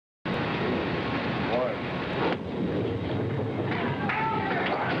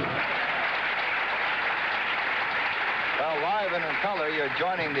Whaler, you're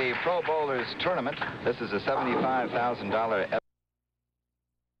joining the Pro Bowlers Tournament. This is a $75,000.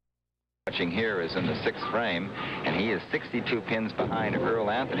 Watching here is in the 6th frame, and he is 62 pins behind Earl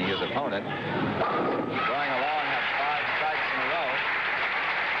Anthony, his opponent. Going along, had 5 strikes in a row,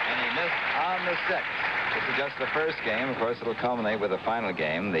 and he missed on the 6th. This is just the first game. Of course, it'll culminate with a final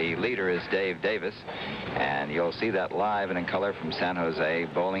game. The leader is Dave Davis, and you'll see that live and in color from San Jose,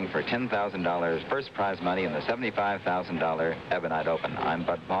 bowling for $10,000 first prize money in the $75,000 Ebonite Open. I'm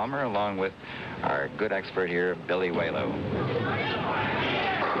Bud Palmer, along with our good expert here, Billy Whalo. And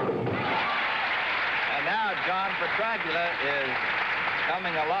now John Petraglia is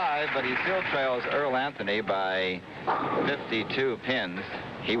coming alive, but he still trails Earl Anthony by 52 pins.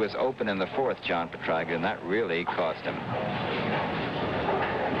 He was open in the 4th, John Petraglia, and that really cost him.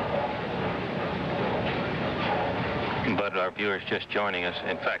 But our viewers just joining us,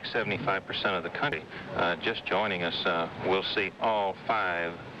 in fact, 75% of the country just joining us, will see all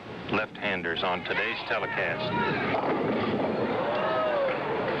 5 left-handers on today's telecast.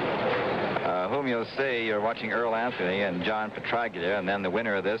 Whom you'll see, you're watching Earl Anthony and John Petraglia, and then the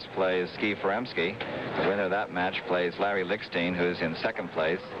winner of this plays Skee Foremsky. The winner of that match plays Larry Lichstein, who's in 2nd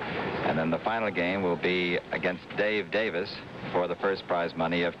place. And then the final game will be against Dave Davis for the first prize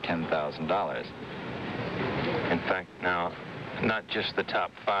money of $10,000. In fact, now, not just the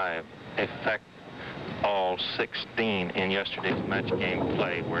top 5. In fact, all 16 in yesterday's match game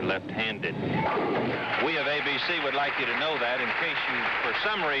play were left-handed. We of ABC would like you to know that in case you, for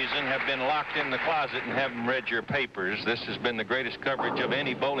some reason, have been locked in the closet and haven't read your papers. This has been the greatest coverage of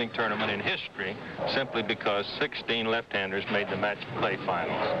any bowling tournament in history, simply because 16 left-handers made the match play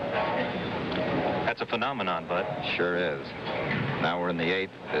finals. That's a phenomenon, Bud. Sure is. Now we're in the 8th.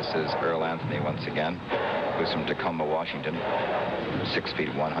 This is Earl Anthony once again, who's from Tacoma, Washington. 6 feet,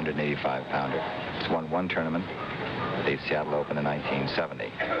 185-pounder. He's won 1 tournament, the Seattle Open in 1970.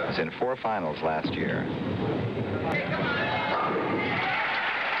 He was in 4 finals last year.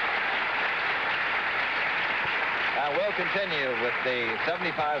 Now we'll continue with the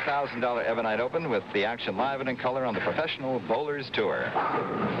 $75,000 Ebonite Open with the action live and in color on the Professional Bowlers Tour.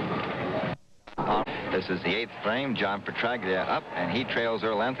 This is the 8th frame. John Petraglia up, and he trails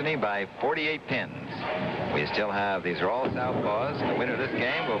Earl Anthony by 48 pins. We still have, these are all southpaws. The winner of this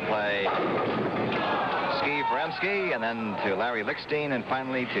game will play Skee Foremsky, and then to Larry Lichstein, and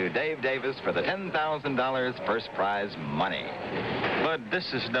finally to Dave Davis for the $10,000 first prize money. But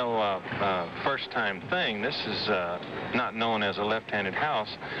this is no first-time thing. This is not known as a left-handed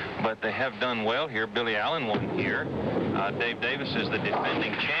house, but they have done well here. Billy Allen won here. Dave Davis is the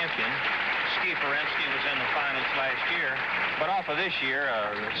defending champion. Skee Foremsky was in the finals last year. But off of this year,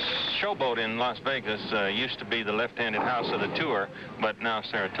 Showboat in Las Vegas used to be the left-handed house of the tour, but now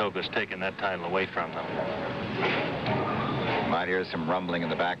Saratoga's taken that title away from them. You might hear some rumbling in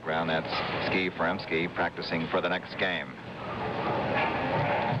the background. That's Skee Foremsky practicing for the next game.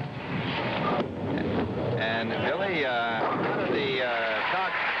 And Billy, the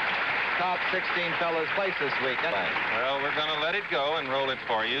top 16 fellows place this weekend. Well, we're going to let it go and roll it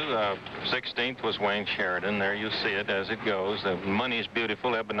for you. 16th was Wayne Sheridan. There you see it as it goes. The money's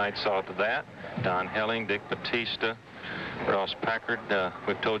beautiful. Ebonite saw to that. Don Helling, Dick Batista, Ross Packard.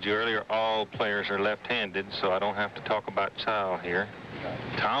 We've told you earlier, all players are left-handed, so I don't have to talk about style here.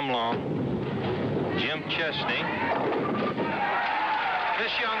 Tom Long, Jim Chesney.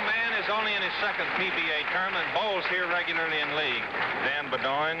 This young man is only in his 2nd PBA tournament, bowls here regularly in league. Dan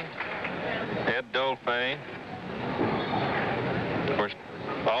Bedoin, Ed Dolphy. Of course,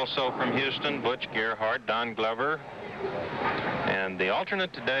 also from Houston, Butch Gerhardt, Don Glover. And the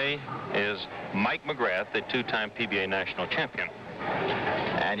alternate today is Mike McGrath, the 2-time PBA national champion.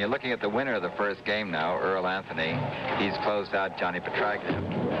 And you're looking at the winner of the first game now, Earl Anthony. He's closed out Johnny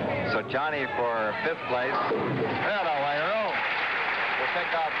Petraglia. So Johnny for 5th place. Hello, Earl. We'll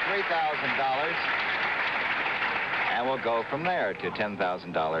pick up $3,000. And we'll go from there to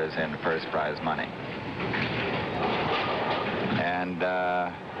 $10,000 in first prize money. And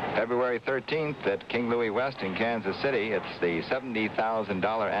February 13th at King Louis West in Kansas City, it's the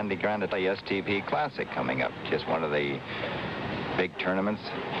 $70,000 Andy Grande STP Classic coming up. Just one of the big tournaments.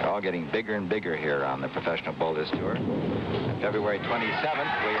 They're all getting bigger and bigger here on the Professional Bowlers Tour. And February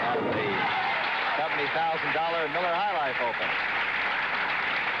 27th, we have the $70,000 Miller High Life Open.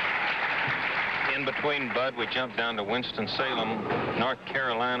 In between, Bud, we jump down to Winston-Salem, North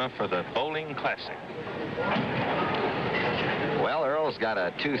Carolina for the Bowling Classic. Well, Earl's got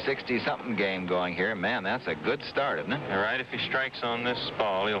a 260-something game going here. Man, that's a good start, isn't it? All right, if he strikes on this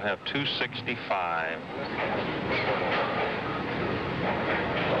ball, he'll have 265.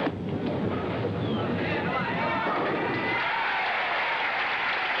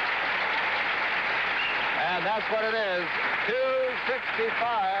 that's what it is.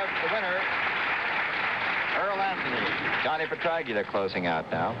 265, the winner, Earl Anthony. Johnny Petraglia closing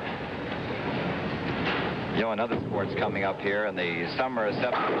out now. You know, another sport's coming up here in the summer of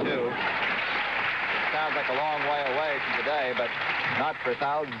 72. Sounds like a long way away from today, but not for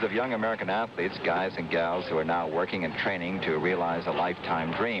thousands of young American athletes, guys and gals who are now working and training to realize a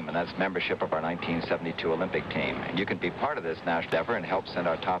lifetime dream, and that's membership of our 1972 Olympic team. And you can be part of this national effort and help send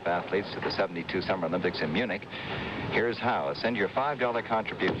our top athletes to the 72 Summer Olympics in Munich. Here's how. Send your $5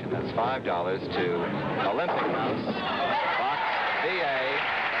 contribution. That's $5 to Olympic House, Box VA,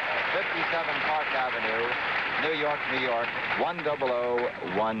 57 Park Avenue, New York, New York,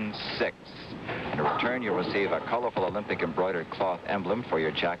 10016. In return, you'll receive a colorful Olympic embroidered cloth emblem for your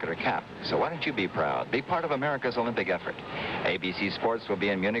jacket or cap. So why don't you be proud? Be part of America's Olympic effort. ABC Sports will be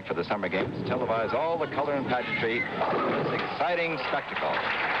in Munich for the Summer Games to televise all the color and pageantry of this exciting spectacle. We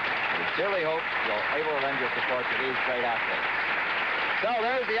sincerely hope you'll able to lend your support to these great athletes. So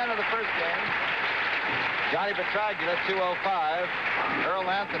there's the end of the first game. Johnny Petraglia, 205. Earl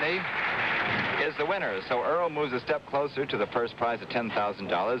Anthony is the winner. So Earl moves a step closer to the first prize of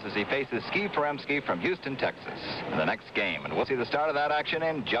 $10,000 as he faces Skee Foremsky from Houston, Texas in the next game. And we'll see the start of that action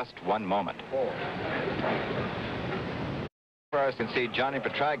in just one moment. First, you can see Johnny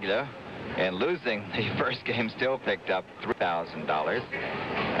Petraglia, in losing the first game, still picked up $3,000.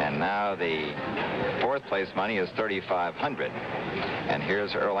 And now the fourth place money is $3,500. And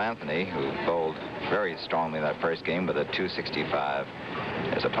here's Earl Anthony, who bowled very strongly in that first game with a 265.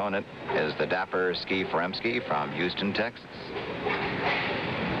 His opponent is the dapper Skee Foremsky from Houston, Texas.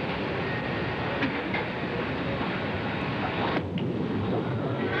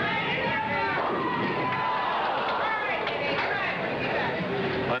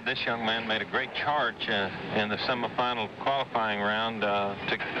 But this young man made a great charge in the semifinal qualifying round to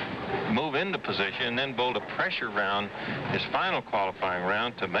move into position, and then bowled a pressure round, his final qualifying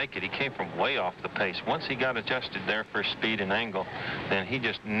round, to make it. He came from way off the pace. Once he got adjusted there for speed and angle, then he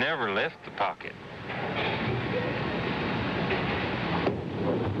just never left the pocket.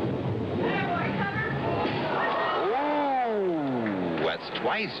 That's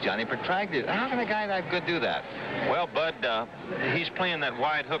twice, Johnny Petraglia. How can a guy that good do that? Well, Bud, he's playing that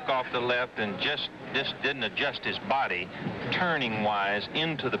wide hook off the left and just didn't adjust his body turning-wise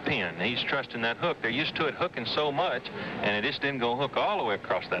into the pin. He's trusting that hook. They're used to it hooking so much, and it just didn't go hook all the way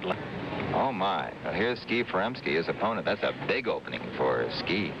across that line. Oh, my. Well, here's Skee Foremsky, his opponent. That's a big opening for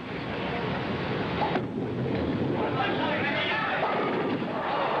Skee.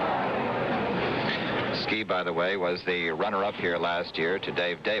 Skee, by the way, was the runner-up here last year to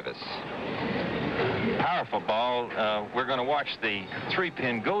Dave Davis. Powerful ball. We're going to watch the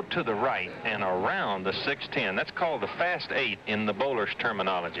 3-pin go to the right and around the 610. That's called the fast 8 in the bowler's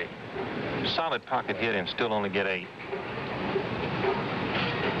terminology. Solid pocket hit and still only get 8.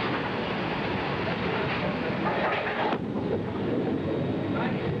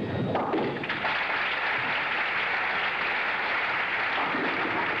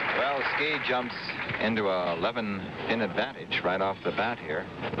 Well, Skee jumps into a 11-pin advantage right off the bat here.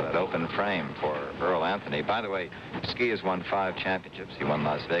 That open frame for Earl Anthony. By the way, Skee has won 5 championships. He won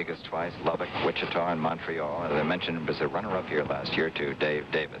Las Vegas twice, Lubbock, Wichita, and Montreal. As I mentioned, was a runner-up here last year to Dave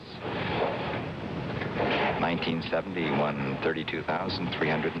Davis. 1970, he won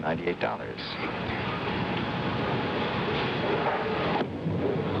 $32,398.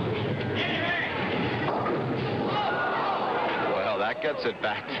 That gets it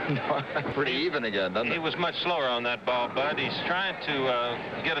back pretty even again, doesn't it? He was much slower on that ball, Bud. He's trying to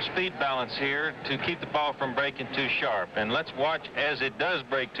get a speed balance here to keep the ball from breaking too sharp. And let's watch as it does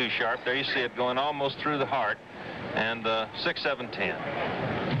break too sharp. There you see it going almost through the heart. And 6, 7, 10.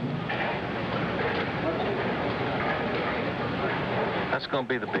 That's going to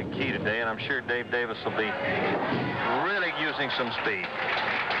be the big key today, and I'm sure Dave Davis will be really using some speed.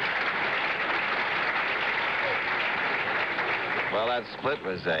 Well, that split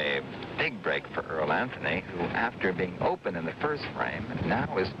was a big break for Earl Anthony, who, after being open in the first frame,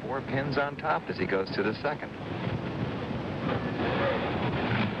 now is 4 pins on top as he goes to the second.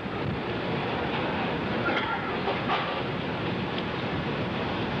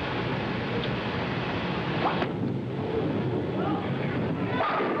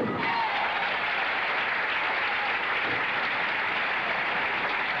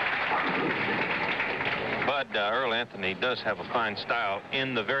 Earl Anthony does have a fine style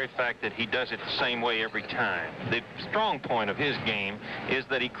in the very fact that he does it the same way every time. The strong point of his game is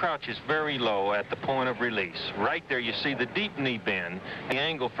that he crouches very low at the point of release. Right there you see the deep knee bend. The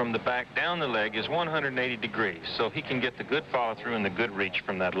angle from the back down the leg is 180 degrees, so he can get the good follow-through and the good reach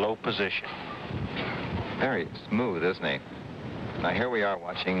from that low position. Very smooth, isn't he? Now, here we are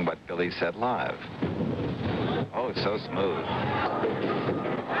watching what Billy said live. Oh, it's so smooth.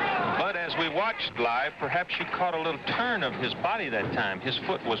 But as we watched live, perhaps you caught a little turn of his body that time. His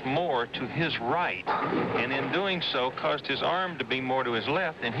foot was more to his right, and in doing so caused his arm to be more to his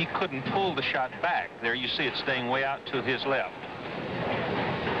left, and he couldn't pull the shot back. There you see it staying way out to his left.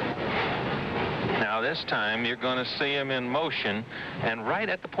 Now this time you're going to see him in motion, and right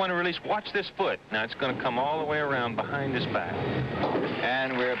at the point of release, watch this foot. Now it's going to come all the way around behind his back.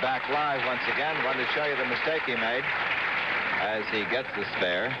 And we're back live once again. Wanted to show you the mistake he made as he gets the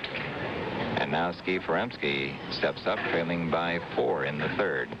spare. And now Skee Foremsky steps up, trailing by 4 in the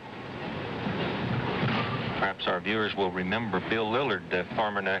third. Perhaps our viewers will remember Bill Lillard, the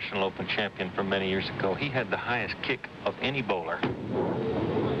former National Open champion from many years ago. He had the highest kick of any bowler.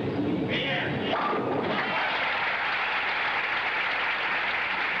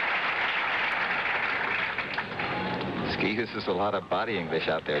 Skee uses a lot of body English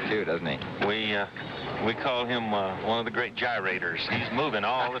out there, too, doesn't he? We call him one of the great gyrators. He's moving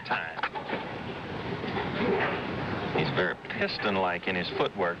all the time. He's very piston-like in his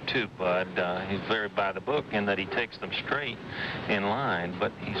footwork, too, Bud. He's very by the book in that he takes them straight in line,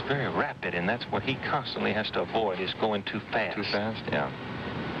 but he's very rapid, and that's what he constantly has to avoid, is going too fast. Too fast? Yeah.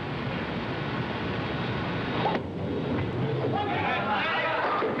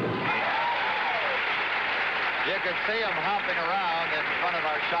 You could see him hopping around in front of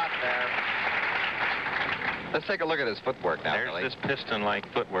our shot there. Let's take a look at his footwork now, Billy. There's this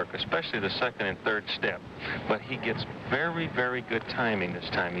piston-like footwork, especially the second and third step. But he gets very, very good timing this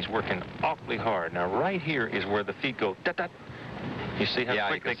time. He's working awfully hard. Now, right here is where the feet go, da-da. You see how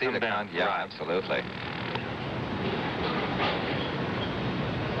quick they come down? Yeah, right. Absolutely.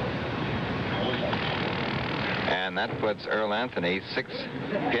 And that puts Earl Anthony 6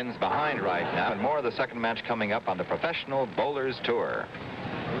 pins behind right now. And more of the second match coming up on the Professional Bowlers Tour.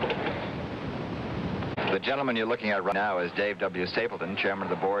 The gentleman you're looking at right now is Dave W. Stapleton, chairman of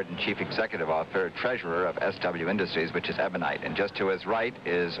the board and chief executive officer, treasurer of SW Industries, which is Ebonite. And just to his right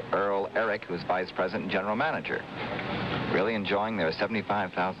is Earl Eric, who's vice president and general manager. Really enjoying their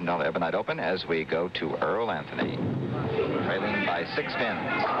 $75,000 Ebonite Open as we go to Earl Anthony, trailing by 6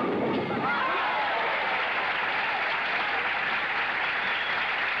 pins.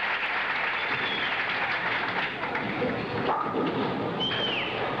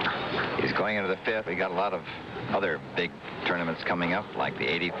 He's going into the 5th. We got a lot of other big tournaments coming up, like the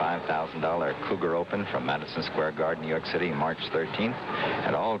 $85,000 Cougar Open from Madison Square Garden, New York City, March 13th.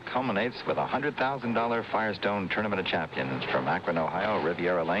 It all culminates with a $100,000 Firestone Tournament of Champions from Akron, Ohio,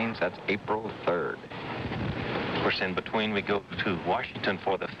 Riviera Lanes. That's April 3rd. Of course, in between, we go to Washington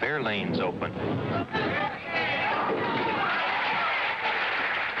for the Fairlanes Open.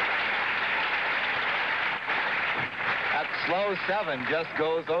 Slow 7 just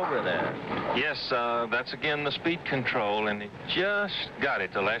goes over there. Yes, that's again the speed control, and it just got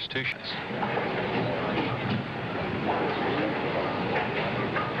it the last 2 shots.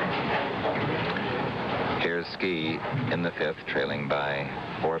 Here's Skee in the 5th, trailing by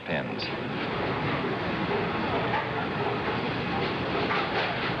 4 pins.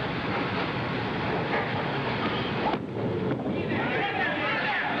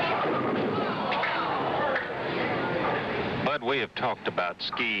 We have talked about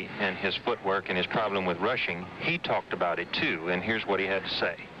Skee and his footwork and his problem with rushing. He talked about it too, and here's what he had to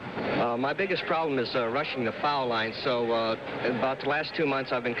say. My biggest problem is rushing the foul line, so about the last 2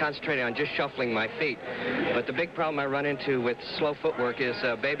 months I've been concentrating on just shuffling my feet. But the big problem I run into with slow footwork is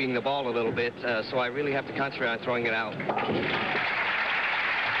babying the ball a little bit, so I really have to concentrate on throwing it out.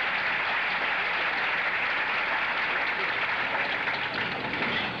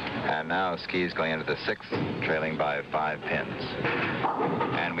 And now Skee's going into the 6th, trailing by 5 pins.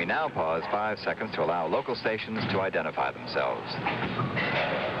 And we now pause 5 seconds to allow local stations to identify themselves.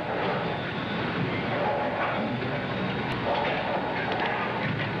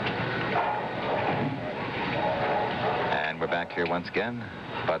 And we're back here once again.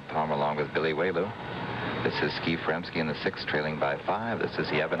 Bud Palmer along with Billy Whaley. This is Skee Foremsky in the 6th, trailing by 5. This is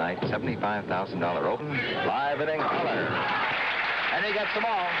the Ebonite $75,000 Open, live and in color. And he gets them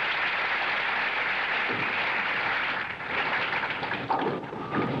all.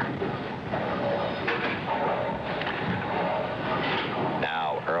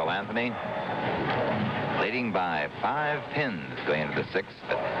 Now, Earl Anthony leading by 5 pins going into the 6th,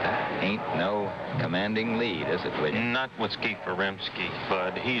 but that ain't no commanding lead, is it, William? Not with Skee Foremsky,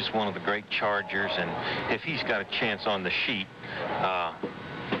 but he's one of the great chargers, and if he's got a chance on the sheet,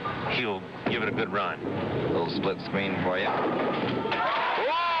 he'll give it a good run. A little split screen for you.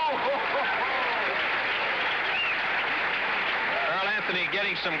 Anthony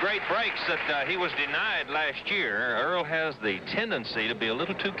getting some great breaks that he was denied last year. Earl has the tendency to be a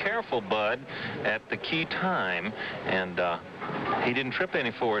little too careful, Bud, at the key time, and he didn't trip any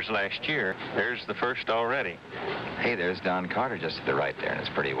fours last year. There's the first already. Hey, there's Don Carter just to the right there, and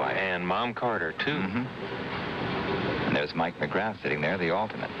it's pretty wide. And Mom Carter, too. And there's Mike McGrath sitting there, the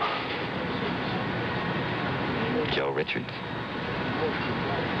alternate. Joe Richards.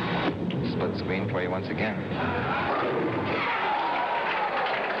 Split screen for you once again.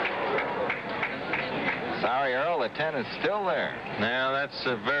 Sorry, Earl, the 10 is still there. Now, that's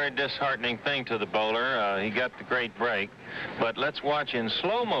a very disheartening thing to the bowler. He got the great break. But let's watch in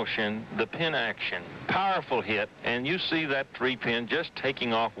slow motion the pin action. Powerful hit, and you see that 3-pin just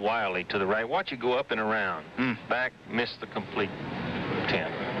taking off wildly to the right. Watch it go up and around. Back, missed the complete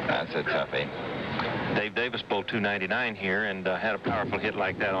 10. That's a toughie. Dave Davis bowled 299 here and had a powerful hit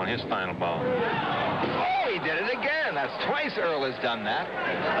like that on his final ball. Oh, he did it again. That's twice Earl has done that.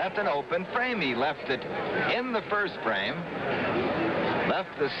 Left an open frame. He left it in the first frame.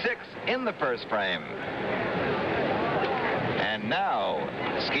 Left the 6 in the first frame. And now,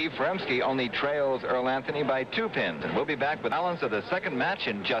 Skee Foremsky only trails Earl Anthony by 2 pins. And we'll be back with balance of the second match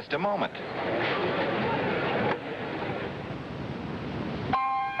in just a moment.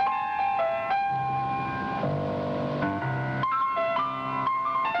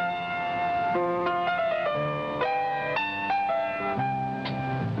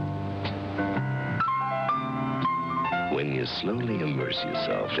 When you slowly immerse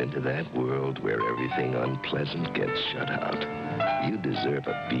yourself into that world where everything unpleasant gets shut out, you deserve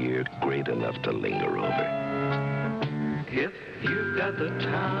a beer great enough to linger over. If you've got the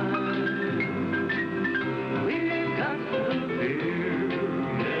time, we've got the beer.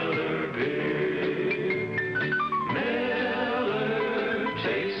 Miller beer. Miller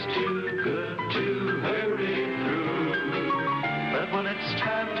tastes too good to hurry through. But when it's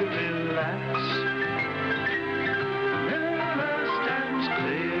time to relax,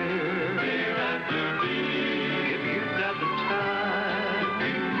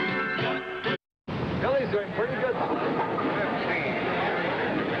 Doing pretty good. 15.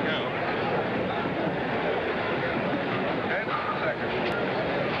 Here we go. 10 seconds.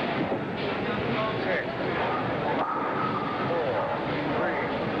 6, 4, 3,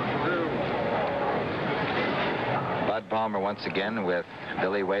 2. Bud Palmer once again with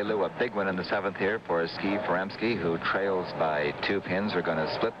Billy Waylew. A big one in the 7th here for Skee Foremsky, who trails by 2 pins. We're going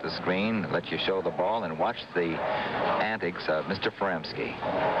to split the screen, let you show the ball, and watch the antics of Mr. Foremsky.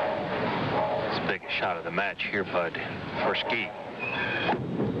 It's the biggest shot of the match here, Bud, for Skee.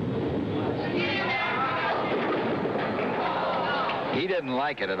 He didn't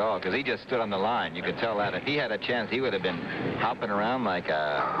like it at all because he just stood on the line. You could tell that. If he had a chance, he would have been hopping around like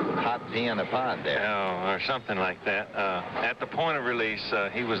a hot pea in a pod there. Oh, or something like that. At the point of release,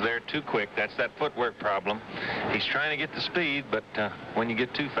 he was there too quick. That's that footwork problem. He's trying to get the speed, but when you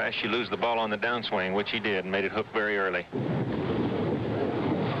get too fast, you lose the ball on the downswing, which he did, and made it hook very early.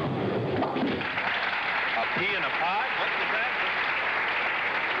 A pea in a pod? What was that?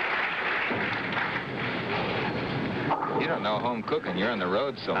 You don't know home cooking. You're on the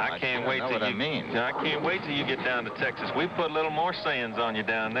road so much. I can't wait till I mean. I can't wait till you get down to Texas. We put a little more sayings on you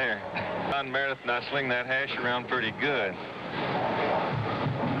down there. John Meredith and I sling that hash around pretty good.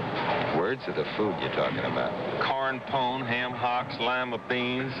 Words of the food you're talking about. Corn pone, ham hocks, lima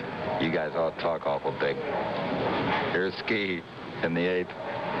beans. You guys all talk awful big. Here's Skee in the 8th.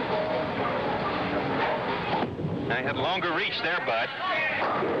 I had longer reach there, Bud.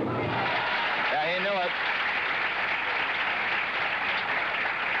 Yeah, he knew it.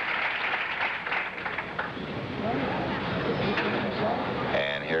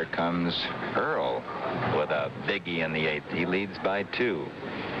 And here comes Earl with a biggie in the 8th. He leads by 2.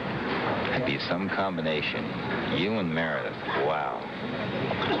 It'd be some combination. You and Meredith. Wow.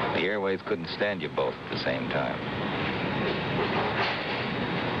 The airways couldn't stand you both at the same time.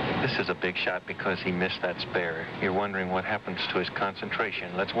 This is a big shot because he missed that spare. You're wondering what happens to his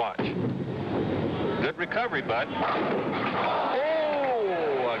concentration. Let's watch. Good recovery, Bud.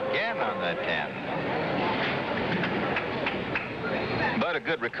 Oh, again on the 10. But a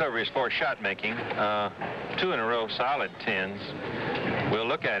good recovery as far as shot making. 2 in a row, solid 10s. We'll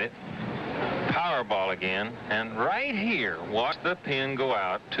look at it. Power ball again. And right here, watch the pin go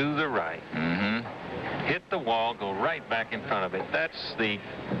out to the right. Hit the wall, go right back in front of it. That's the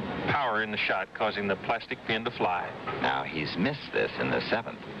power in the shot causing the plastic pin to fly. Now, he's missed this in the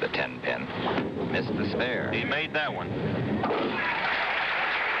 7th, the 10 pin. Missed the spare. He made that one.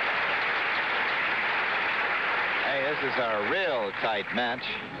 Hey, this is a real tight match.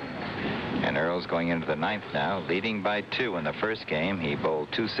 And Earl's going into the 9th now, leading by 2 in the first game. He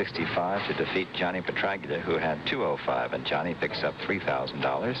bowled 265 to defeat Johnny Petraglia, who had 205, and Johnny picks up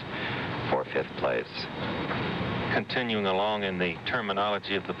 $3,000 for 5th place. Continuing along in the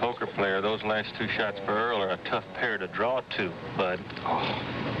terminology of the poker player, those last 2 shots for Earl are a tough pair to draw to, Bud. Oh,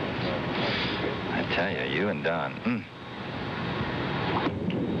 I tell you, you and Don.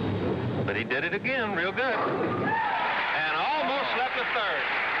 But he did it again, real good. And almost left a third.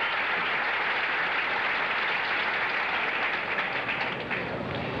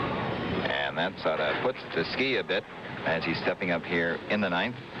 And that sort of puts to Skee a bit as he's stepping up here in the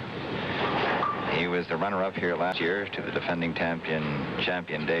 9th. He was the runner-up here last year to the defending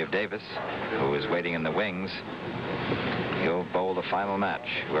champion Dave Davis, who was waiting in the wings. He'll bowl the final match,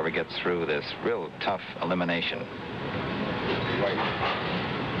 whoever gets through this real tough elimination.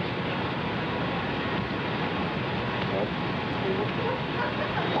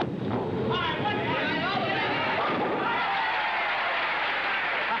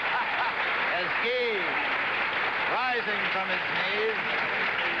 And Skee, rising from his knees,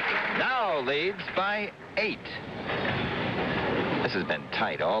 now leads by 8. This has been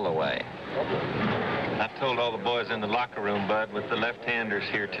tight all the way. I told all the boys in the locker room, Bud, with the left-handers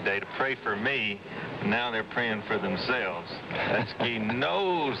here today to pray for me. Now they're praying for themselves. Skee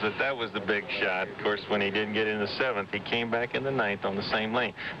knows that was the big shot. Of course, when he didn't get in the 7th, he came back in the 9th on the same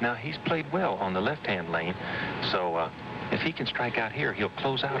lane. Now, he's played well on the left-hand lane, so if he can strike out here, he'll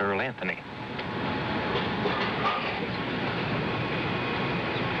close out Earl Anthony.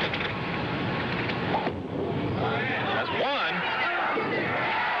 That's 1.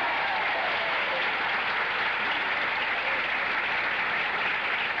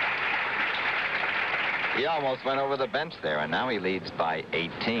 He almost went over the bench there, and now he leads by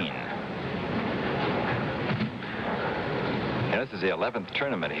 18. And this is the 11th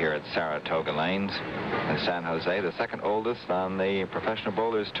tournament here at Saratoga Lanes in San Jose, the 2nd oldest on the Professional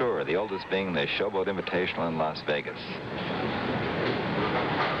Bowlers Tour, the oldest being the Showboat Invitational in Las Vegas.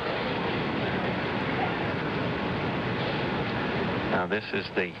 Now, this is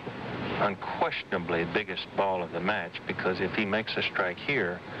the unquestionably biggest ball of the match, because if he makes a strike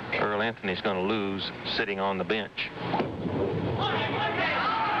here, Earl Anthony's going to lose sitting on the bench. Did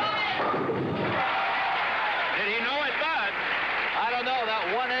he know it, Bud? I don't know.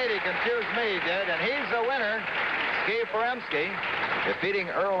 That 180 confused me, did. And he's the winner, Skee Foremsky, defeating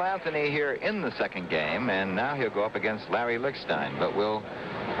Earl Anthony here in the 2nd game. And now he'll go up against Larry Lichstein. But we'll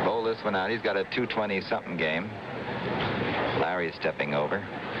bowl this one out. He's got a 220-something game. Larry's stepping over.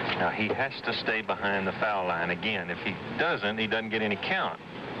 Now, he has to stay behind the foul line again. If he doesn't get any count.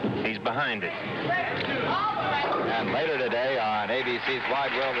 He's behind it. And later today on ABC's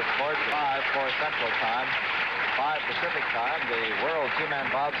Wide World of Sports, 5 Central Time, 5 Pacific Time, the World Two-Man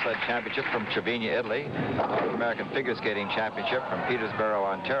Bobsled Championship from Trevina, Italy, North American Figure Skating Championship from Peterborough,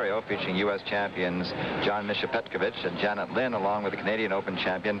 Ontario, featuring U.S. champions John Misha Petkovich and Janet Lynn, along with the Canadian Open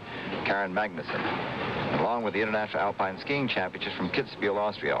champion Karen Magnuson, along with the International Alpine Skiing Championship from Kitzbühel,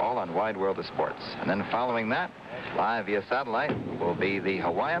 Austria, all on Wide World of Sports. And then following that, live via satellite, will be the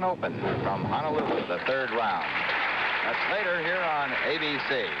Hawaiian Open from Honolulu, the 3rd round. That's later here on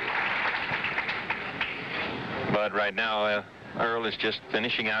ABC. But right now, Earl is just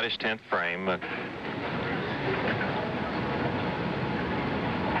finishing out his 10th frame.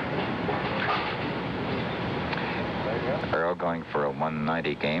 Earl going for a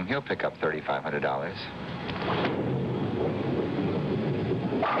 190 game. He'll pick up $3,500.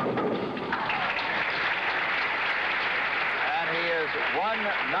 And he is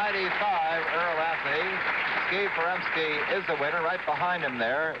 195, Earl Anthony. Skee Foremsky is the winner. Right behind him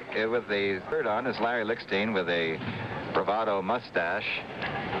there, with the 3rd on, is Larry Lichstein with a bravado mustache.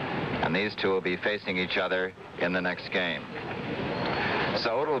 And these two will be facing each other in the next game.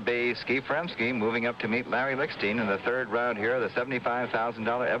 So it'll be Skee Foremsky moving up to meet Larry Lichstein in the 3rd round here of the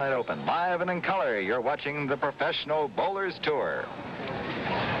 $75,000 Ebonite Open. Live and in color, you're watching the Professional Bowlers Tour.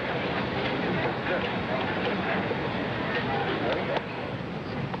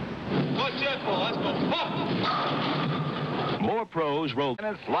 More pros roll.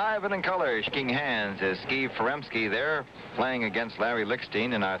 And it's live and in color. Shaking hands is Skee Foremsky there, playing against Larry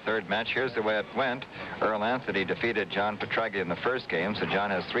Lichstein in our 3rd match. Here's the way it went. Earl Anthony defeated John Petraglia in the 1st game, so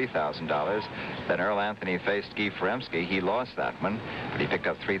John has $3,000. Then Earl Anthony faced Skee Foremsky. He lost that one, but he picked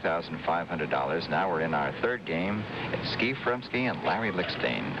up $3,500. Now we're in our 3rd game. It's Skee Foremsky and Larry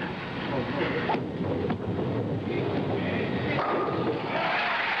Lichstein.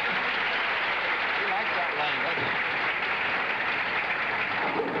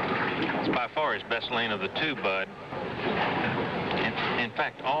 It's by far his best lane of the 2, Bud. In In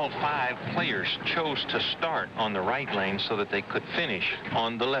fact, all 5 players chose to start on the right lane so that they could finish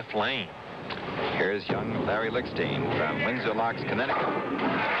on the left lane. Here's young Larry Lichstein from Windsor Locks, Connecticut.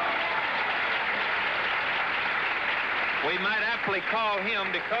 We might aptly call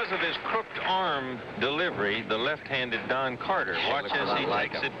him, because of his crooked arm delivery, the left-handed Don Carter. Watch as he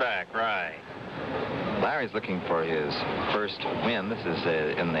takes it back. Right. Larry's looking for his first win. This is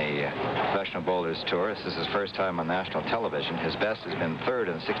in the Professional Bowlers Tour. This is his first time on national television. His best has been 3rd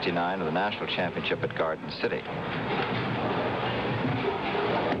in '69 of the national championship at Garden City.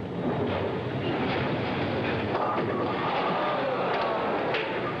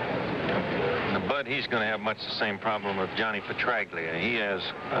 But he's going to have much the same problem with Johnny Petraglia. He has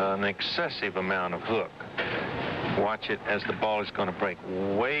an excessive amount of hook. Watch it as the ball is going to break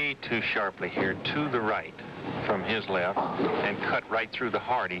way too sharply here to the right from his left and cut right through the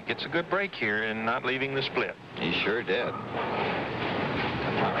heart. He gets a good break here and not leaving the split. He sure did. Oh,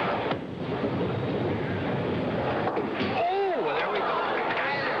 there we go.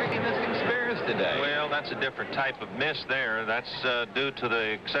 Really missing spares today. Well, that's a different type of miss there. That's due to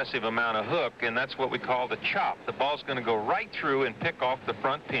the excessive amount of hook, and that's what we call the chop. The ball's going to go right through and pick off the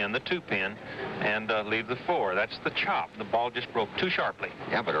front pin, the 2 pin, and leave the 4. That's the chop. The ball just broke too sharply.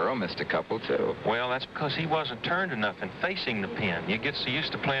 Yeah, but Earl missed a couple, too. Well, that's because he wasn't turned enough and facing the pin. You get so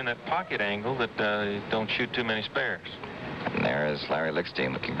used to playing that pocket angle that you don't shoot too many spares. And there's Larry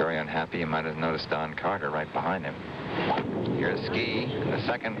Lichstein looking very unhappy. You might have noticed Don Carter right behind him. Here's Skee in the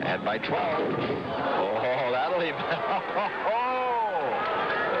second, ahead by 12. Oh, that'll leave.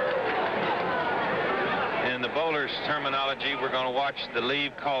 In the bowler's terminology, we're going to watch the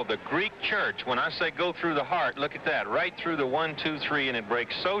leave called the Greek church. When I say go through the heart, look at that. Right through the 1, 2, 3, and it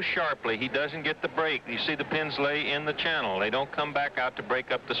breaks so sharply he doesn't get the break. You see the pins lay in the channel. They don't come back out to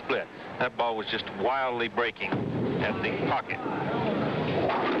break up the split. That ball was just wildly breaking at the pocket.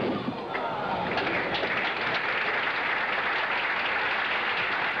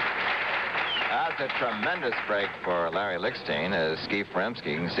 That's a tremendous break for Larry Lichstein, as Skee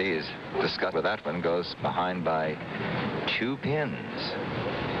Foremsky, you can see, he's disgusted with that one, goes behind by 2 pins.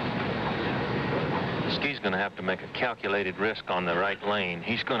 Skee's going to have to make a calculated risk on the right lane.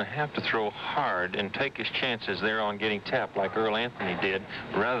 He's going to have to throw hard and take his chances there on getting tapped like Earl Anthony did,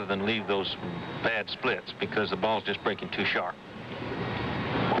 rather than leave those bad splits, because the ball's just breaking too sharp.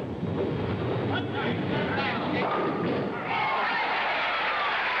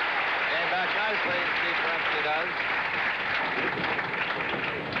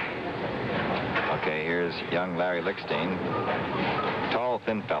 Okay, here's young Larry Lichstein. Tall,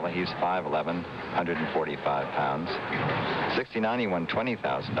 thin fella. He's 5'11", 145 pounds. 69, he won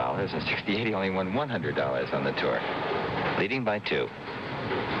 $20,000, and 68, he only won $100 on the tour. Leading by 2.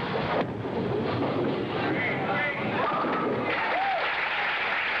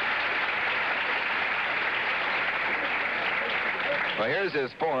 Well, here's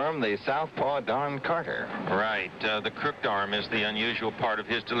his form, the southpaw Don Carter. Right. The crooked arm is the unusual part of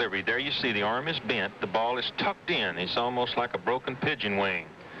his delivery. There you see the arm is bent. The ball is tucked in. It's almost like a broken pigeon wing.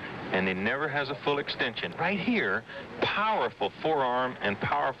 And he never has a full extension. Right here, powerful forearm and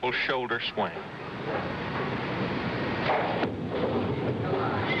powerful shoulder swing.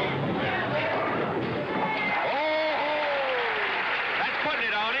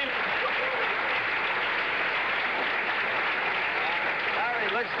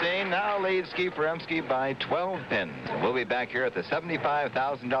 Lichstein now leads Skee Foremsky by 12 pins. We'll be back here at the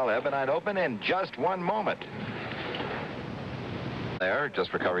 $75,000 Ebonite Open in just one moment. There,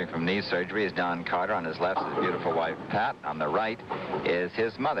 just recovering from knee surgery, is Don Carter. On his left is his beautiful wife, Pat. On the right is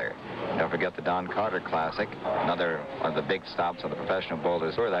his mother. Don't forget the Don Carter Classic, another one of the big stops on the Professional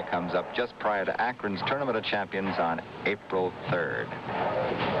Bowlers Tour. That comes up just prior to Akron's Tournament of Champions on April 3rd.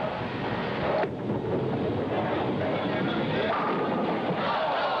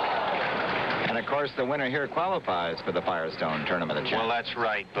 Of course, the winner here qualifies for the Firestone Tournament of Champions. Well, that's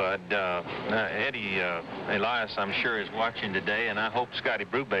right, Bud. Eddie Elias, I'm sure, is watching today, and I hope Scotty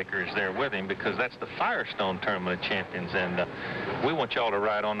Brubaker is there with him, because that's the Firestone Tournament of Champions, and we want y'all to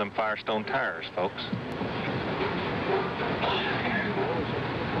ride on them Firestone tires, folks.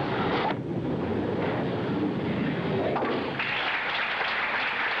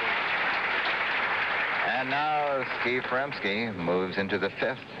 And now Skee Foremsky moves into the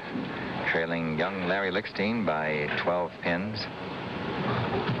 5th. Trailing young Larry Lichstein by 12 pins.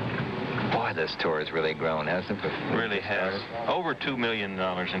 Boy, this tour has really grown, hasn't it? It really has. Over $2 million in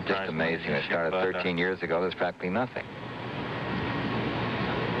prize money. Just amazing. It started 13 years ago. There's practically nothing.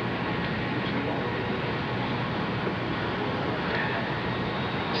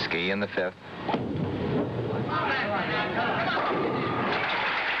 Skee in the 5th.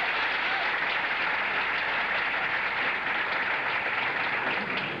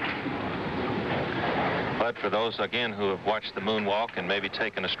 Bud, for those, again, who have watched the moonwalk and maybe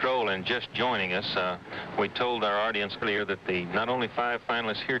taken a stroll and just joining us, we told our audience earlier that the not only 5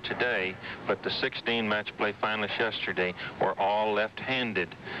 finalists here today, but the 16 match play finalists yesterday were all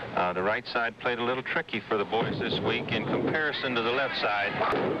left-handed. The right side played a little tricky for the boys this week in comparison to the left side,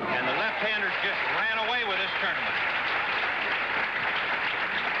 and the left-handers just ran away with this tournament.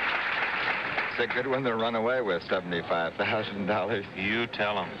 It's a good one to run away with, $75,000. You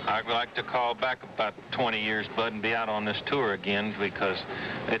tell them. I'd like to call back about 20 years, Bud, and be out on this tour again, because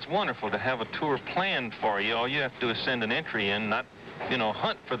it's wonderful to have a tour planned for you. All you have to do is send an entry in, not, you know,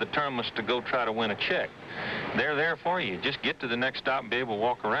 hunt for the tournaments to go try to win a check. They're there for you. Just get to the next stop and be able to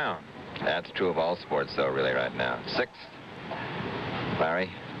walk around. That's true of all sports, though, really, right now. 6.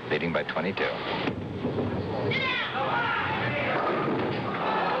 Larry leading by 22.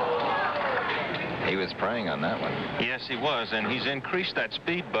 He was preying on that one. Yes, he was, and he's increased that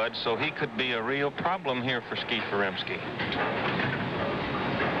speed, Bud, so he could be a real problem here for Skee Foremsky.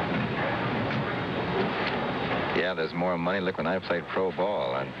 Yeah, there's more money. Look, when I played pro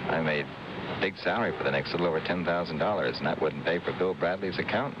ball, I made big salary for the next little over $10,000, and that wouldn't pay for Bill Bradley's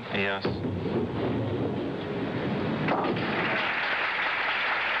accountant. Yes.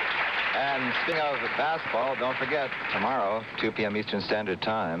 And speaking of basketball, don't forget, tomorrow, 2 p.m. Eastern Standard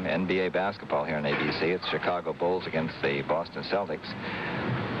Time, NBA basketball here on ABC. It's Chicago Bulls against the Boston Celtics.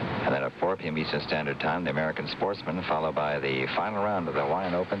 And then at 4 p.m. Eastern Standard Time, the American Sportsman, followed by the final round of the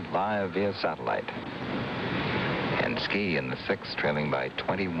Hawaiian Open live via satellite. And Skee in the 6th, trailing by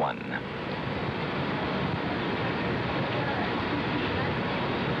 21.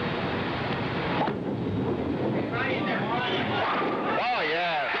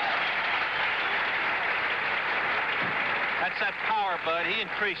 That power, Bud, he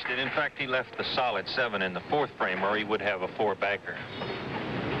increased it. In fact, he left the solid 7 in the 4th frame, or he would have a 4-bagger.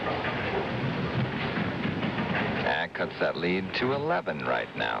 That cuts that lead to 11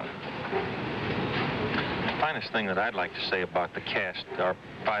 right now. The finest thing that I'd like to say about the cast, our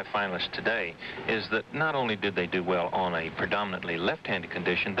 5 finalists today, is that not only did they do well on a predominantly left-handed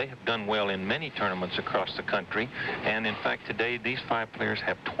condition, they have done well in many tournaments across the country. And in fact, today, these 5 players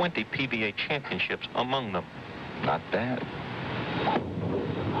have 20 PBA championships among them. Not bad.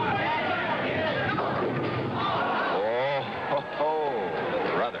 Oh,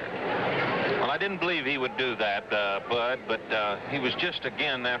 brother. Well, I didn't believe he would do that, Bud, but he was just,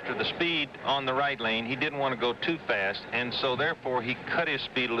 again, after the speed on the right lane, he didn't want to go too fast, and so therefore he cut his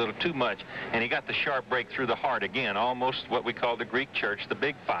speed a little too much, and he got the sharp break through the heart again, almost what we call the Greek church, the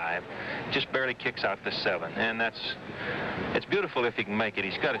big 5, just barely kicks out the 7, and it's beautiful if he can make it.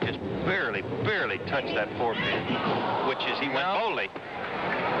 He's got to just barely touch that 4-pin, which is, he went boldly.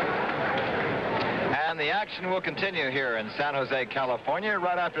 And the action will continue here in San Jose, California,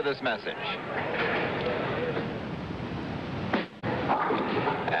 right after this message.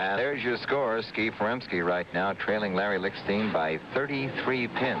 And there's your score. Skee Foremsky right now trailing Larry Lichstein by 33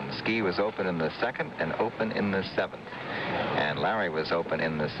 pins. Skee was open in the 2nd and open in the 7th. And Larry was open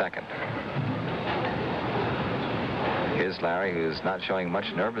in the 2nd. Here's Larry, who's not showing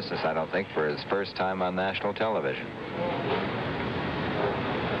much nervousness, I don't think, for his first time on national television.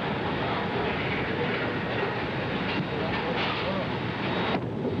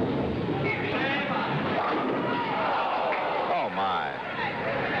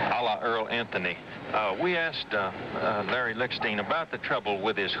 Earl Anthony. We asked Larry Lichstein about the trouble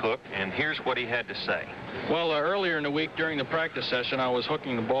with his hook, and here's what he had to say. Well, earlier in the week during the practice session, I was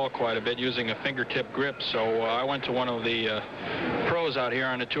hooking the ball quite a bit using a fingertip grip, so I went to one of the pros out here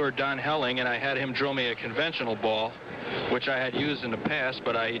on the tour, Don Helling, and I had him drill me a conventional ball, which I had used in the past,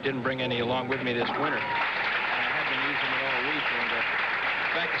 but I didn't bring any along with me this winter. And I have been using it all week, and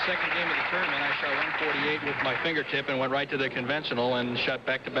in fact, the second game of the tournament, I shot 148 with my fingertip and went right to the conventional and shot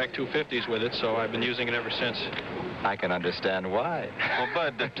back-to-back 250s with it, so I've been using it ever since. I can understand why. Well,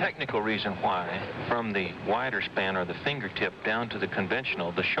 Bud, the technical reason why, from the wider span or the fingertip down to the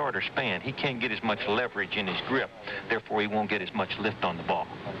conventional, the shorter span, he can't get as much leverage in his grip. Therefore, he won't get as much lift on the ball.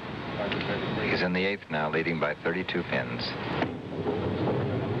 He's in the 8th now, leading by 32 pins.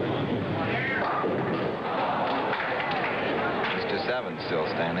 Mr. 7 still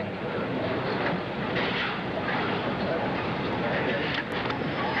standing.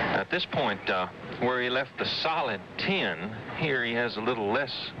 At this point, where he left the solid 10, here he has a little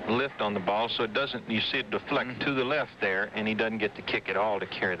less lift on the ball, so it doesn't, you see it deflect to the left there, and he doesn't get to kick it all to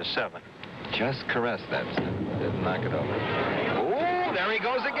carry the 7. Just caress that 7. Didn't knock it over. Oh, there he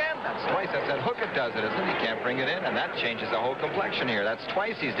goes again. That's twice. That's that hook it does it, isn't it? He can't bring it in, and that changes the whole complexion here. That's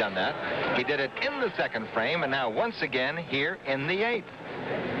twice he's done that. He did it in the 2nd frame, and now once again here in the 8th.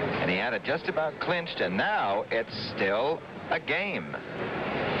 And he had it just about clinched, and now it's still a game.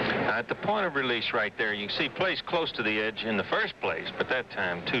 At the point of release right there, you can see plays close to the edge in the first place, but that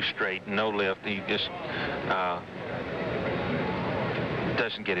time too straight, no lift. He just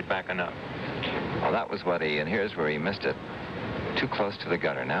doesn't get it back enough. Well, that was what and here's where he missed it. Too close to the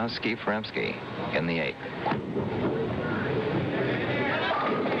gutter. Now Skee Foremsky in the 8th.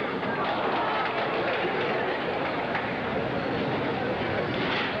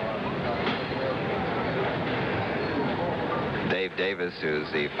 Dave Davis, who's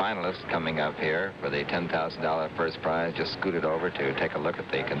the finalist coming up here for the $10,000 first prize, just scooted over to take a look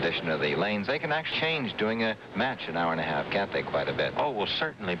at the condition of the lanes. They can actually change doing a match an hour and a half, can't they, quite a bit? Oh, well,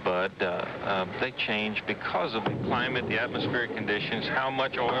 certainly, Bud. They change because of the climate, the atmospheric conditions, how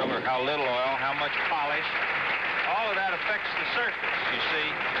much oil or how little oil, how much polish. All of that affects the surface, you see.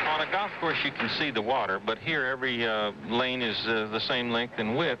 On a golf course, you can see the water, but here every lane is the same length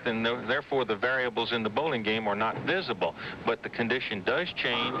and width, and therefore the variables in the bowling game are not visible. But the condition does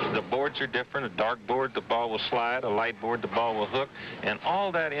change. The boards are different. A dark board, the ball will slide. A light board, the ball will hook. And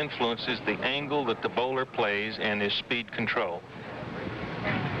all that influences the angle that the bowler plays and his speed control.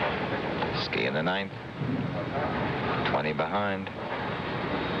 Skee in the 9th. 20 behind.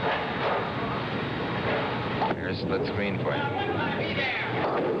 Here's a split screen for you.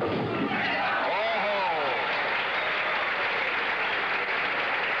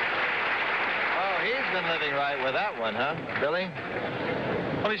 Oh, he's been living right with that one, huh, Billy?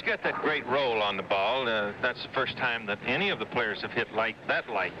 Well, he's got that great roll on the ball. That's the first time that any of the players have hit that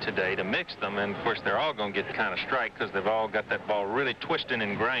light today to mix them. And, of course, they're all going to get kind of strike because they've all got that ball really twisting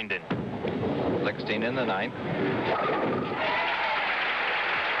and grinding. Lichstein in the 9th.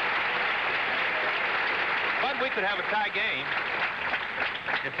 We could have a tie game.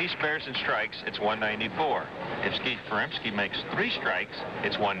 If he spares and strikes, it's 194. If Skee Foremsky makes 3 strikes,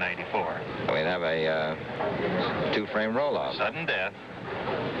 it's 194. We'd have a 2-frame roll-off. Sudden death.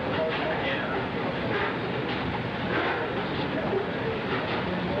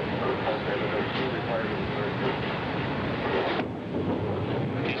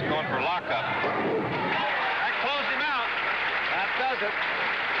 He's going for lockup. That closed him out. That does it.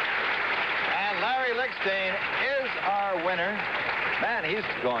 Larry Lichstein is our winner. Man, he's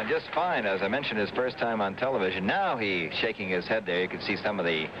going just fine. As I mentioned, his first time on television. Now he's shaking his head there. You can see some of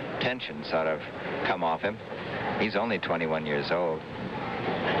the tension sort of come off him. He's only 21 years old.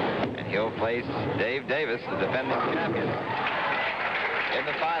 And he'll face Dave Davis, the defending champion, in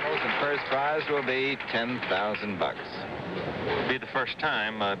the finals, and first prize will be $10,000. Be the first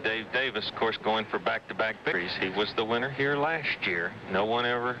time Dave Davis, of course, going for back-to-back victories. He was the winner here last year. No one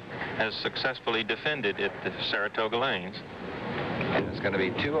ever has successfully defended at the Saratoga Lanes. And it's going to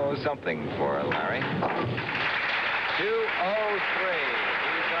be 2-0 something for Larry. 2-0-3.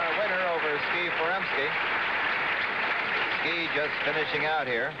 He's our winner over Skee Foremsky. Skee just finishing out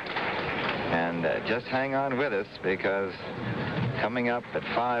here. And just hang on with us, because coming up at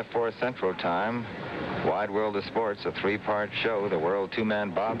 5/4 Central Time, Wide World of Sports, a 3-part show: the World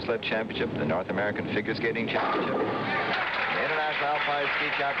Two-Man Bobsled Championship, the North American Figure Skating Championship, the International Alpine Ski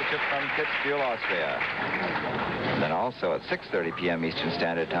Championship from Kitzbühel, Austria. And then also at 6:30 p.m. Eastern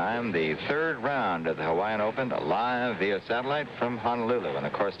Standard Time, the 3rd round of the Hawaiian Open, live via satellite from Honolulu. And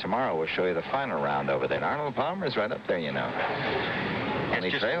of course, tomorrow we'll show you the final round over there. And Arnold Palmer's right up there, you know.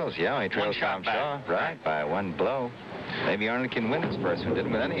 Only trails Tom Shaw, right, by 1 blow. Maybe Arnold can win his first one.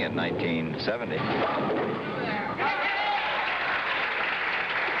 Didn't win any in 1970.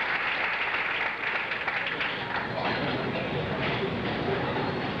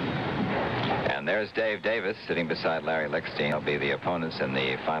 And there's Dave Davis sitting beside Larry Lichstein. They'll be the opponents in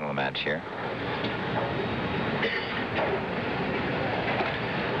the final match here.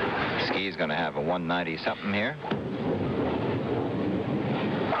 Skee's going to have a 190-something here.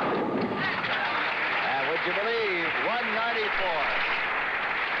 Would you believe 194?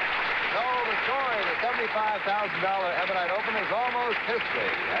 So the story, the $75,000 Ebonite Open, is almost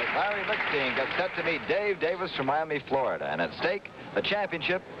history, as Larry Lichstein gets set to meet Dave Davis from Miami, Florida. And at stake, the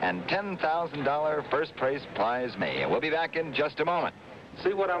championship and $10,000 first prize money. And we'll be back in just a moment.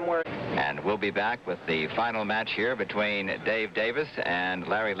 See what I'm wearing? And we'll be back with the final match here between Dave Davis and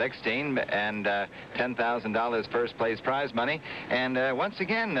Larry Lichstein, and $10,000 first place prize money. And once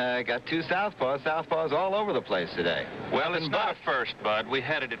again, got 2 southpaws all over the place today. Well, it's not a first, Bud. We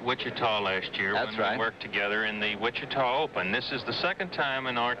had it at Wichita last year. That's when we worked together in the Wichita Open. This is the 2nd time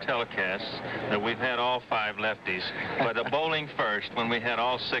in our telecasts that we've had all 5 lefties, but a bowling first when we had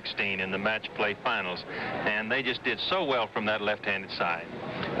all 16 in the match play finals. And they just did so well from that left-handed side.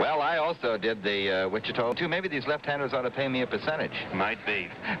 Well, I also did the Wichita, too. Maybe these left-handers ought to pay me a percentage. Might be.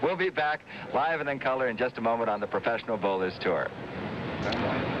 We'll be back live and in color in just a moment on the Professional Bowlers Tour.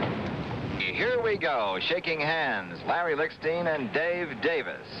 Here we go, shaking hands, Larry Lichstein and Dave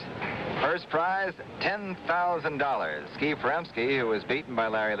Davis. First prize, $10,000. Skee Foremsky, who was beaten by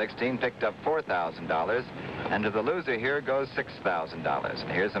Larry Lichstein, picked up $4,000. And to the loser here goes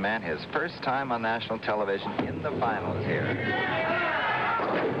 $6,000. Here's a man, his first time on national television in the finals here.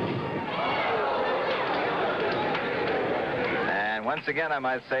 And once again, I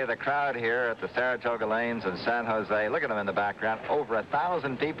might say the crowd here at the Saratoga Lanes in San Jose, look at them in the background, over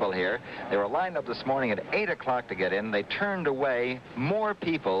 1,000 people here. They were lined up this morning at 8 o'clock to get in. They turned away more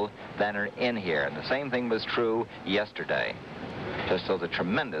people than are in here. And the same thing was true yesterday. Just so the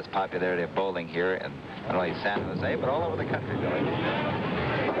tremendous popularity of bowling here in not only San Jose, but all over the country, Billy.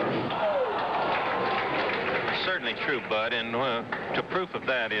 Certainly true, Bud, and to proof of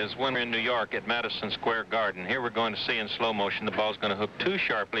that is when we're in New York at Madison Square Garden. Here we're going to see in slow motion the ball's going to hook too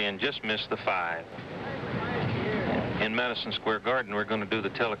sharply and just miss the 5. In Madison Square Garden, we're going to do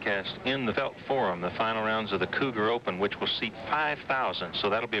the telecast in the Felt Forum, the final rounds of the Cougar Open, which will seat 5,000, so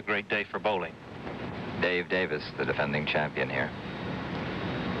that'll be a great day for bowling. Dave Davis, the defending champion here.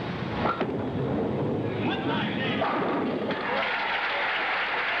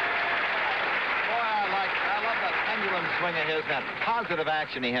 Swing of his, that positive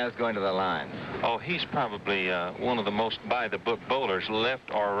action he has going to the line. Oh, he's probably one of the most by-the-book bowlers, left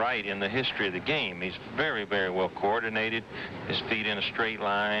or right, in the history of the game. He's very, very well coordinated. His feet in a straight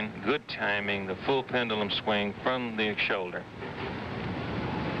line, good timing, the full pendulum swing from the shoulder.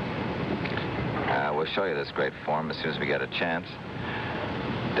 We'll show you this great form as soon as we get a chance.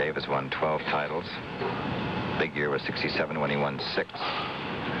 Davis won 12 titles. Big year was 67 when he won 6.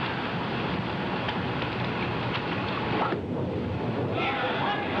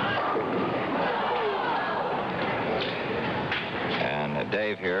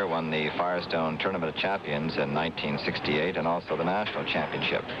 Dave here won the Firestone Tournament of Champions in 1968 and also the National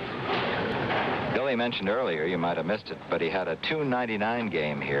Championship. Billy mentioned earlier, you might have missed it, but he had a .299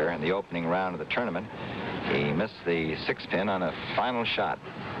 game here in the opening round of the tournament. He missed the 6-pin on a final shot.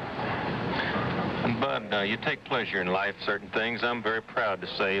 Bud, you take pleasure in life, certain things. I'm very proud to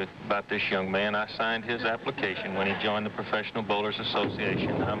say about this young man. I signed his application when he joined the Professional Bowlers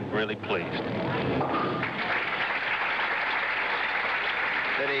Association. I'm really pleased.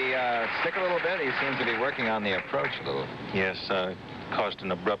 Did he stick a little bit? He seems to be working on the approach a little. Yes, caused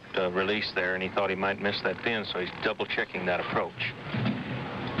an abrupt release there, and he thought he might miss that pin, so he's double-checking that approach.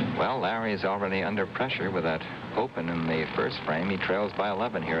 Well, Larry's already under pressure with that open in the first frame. He trails by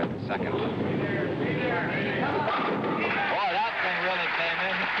 11 here in the second. Boy, that thing really came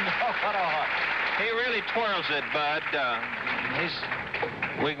in. What a hook. He really twirls it, Bud.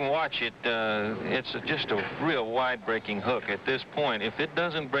 We can watch it. It's just a real wide-breaking hook. At this point, if it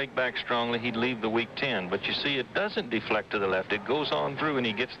doesn't break back strongly, he'd leave the weak 10. But you see, it doesn't deflect to the left. It goes on through, and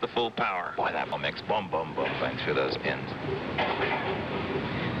he gets the full power. Boy, that one makes boom, boom, boom, going through those pins.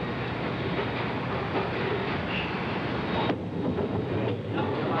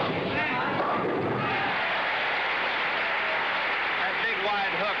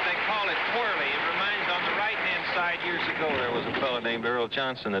 Years ago, there was a fellow named Earl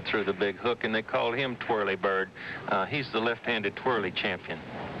Johnson that threw the big hook, and they called him Twirly Bird. He's the left-handed twirly champion.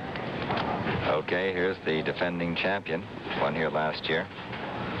 Okay, here's the defending champion. Won here last year.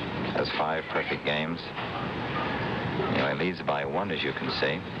 Has 5 perfect games. You know, he leads by 1, as you can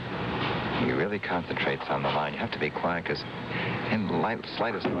see. He really concentrates on the line. You have to be quiet, because the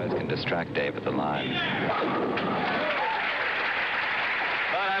slightest noise can distract Dave at the line.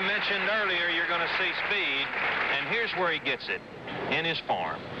 I mentioned earlier you're going to see speed, and here's where he gets it, in his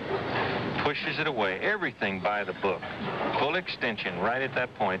form. Pushes it away, everything by the book. Full extension right at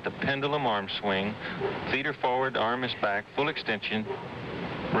that point, the pendulum arm swing, feet are forward, arm is back, full extension,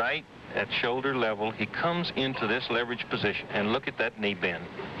 right at shoulder level. He comes into this leverage position, and look at that knee bend.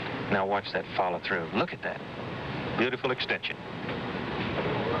 Now watch that follow through. Look at that. Beautiful extension.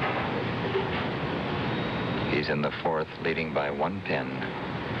 He's in the 4th, leading by 1 pin.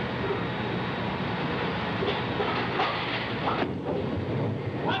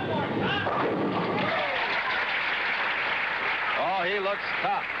 Oh, he looks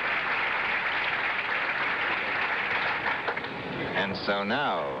tough. And so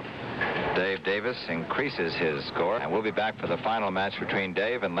now, Dave Davis increases his score, and we'll be back for the final match between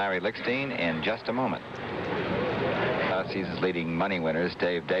Dave and Larry Lichstein in just a moment. last season's leading money winners,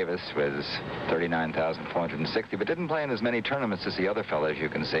 Dave Davis, was 39,460, but didn't play in as many tournaments as the other fellows, you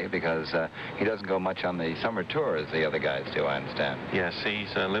can see, because he doesn't go much on the summer tour as the other guys do, I understand. Yes,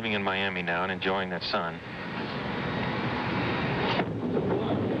 he's living in Miami now and enjoying that sun.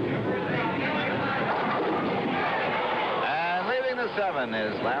 And leaving the 7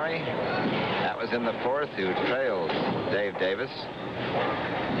 is Larry. That was in the 4th, who trails Dave Davis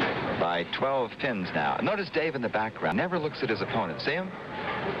by 12 pins now. Notice Dave in the background never looks at his opponent. See him?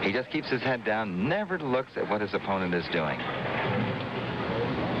 He just keeps his head down, never looks at what his opponent is doing. The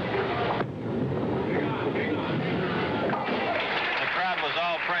crowd was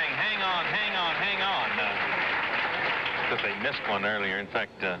all praying, hang on, hang on, hang on. Because they missed one earlier. In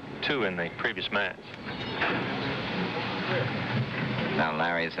fact, 2 in the previous match. Now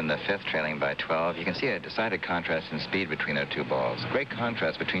Larry's in the 5th, trailing by 12. You can see a decided contrast in speed between our two balls. Great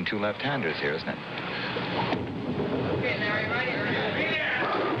contrast between two left-handers here, isn't it?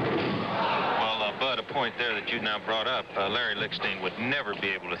 Well, Bud, a point there that you now brought up. Larry Lichstein would never be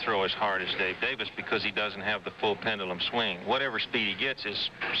able to throw as hard as Dave Davis because he doesn't have the full pendulum swing. Whatever speed he gets is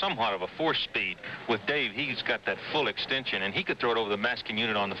somewhat of a force speed. With Dave, he's got that full extension, and he could throw it over the masking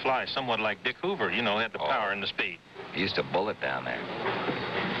unit on the fly, somewhat like Dick Hoover, you know, had the power and the speed. He used to bullet down there.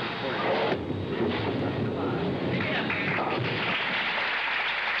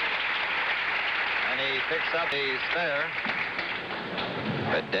 And he picks up the spare.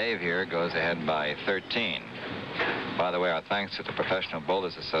 But Dave here goes ahead by 13. By the way, our thanks to the Professional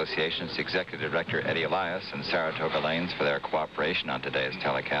Bowlers Association's Executive Director, Eddie Elias, and Saratoga Lanes for their cooperation on today's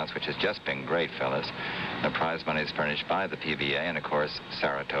telecast, which has just been great, fellas. The prize money is furnished by the PBA and, of course,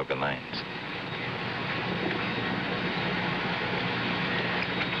 Saratoga Lanes.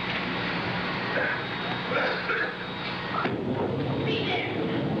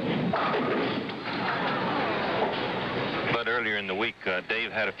 But earlier in the week,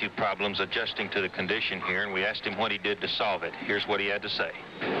 Dave had a few problems adjusting to the condition here, and we asked him what he did to solve it. Here's what he had to say.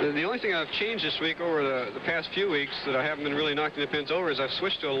 The only thing I've changed this week over the past few weeks that I haven't been really knocking the pins over is I've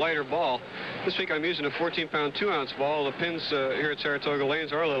switched to a lighter ball. This week I'm using a 14-pound 2-ounce ball. The pins here at Saratoga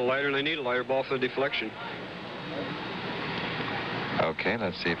Lanes are a little lighter, and I need a lighter ball for the deflection. Okay,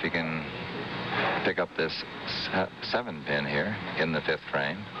 let's see if you can pick up this 7 pin here in the 5th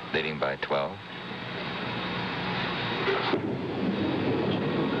frame, leading by 12.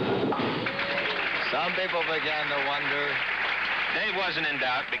 Some people began to wonder. Dave wasn't in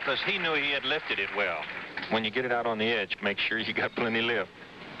doubt because he knew he had lifted it well. When you get it out on the edge, make sure you got plenty lift.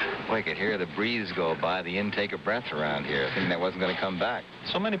 We could hear the breeze go by, the intake of breath around here, thinking that wasn't going to come back.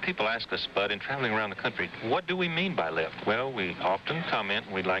 So many people ask us, Bud, in traveling around the country, what do we mean by lift? Well, we often comment,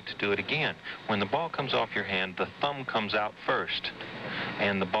 and we'd like to do it again. When the ball comes off your hand, the thumb comes out first,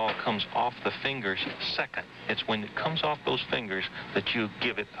 and the ball comes off the fingers second. It's when it comes off those fingers that you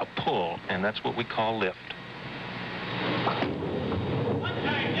give it a pull, and that's what we call lift.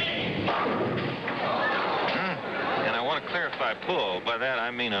 To clarify pull, by that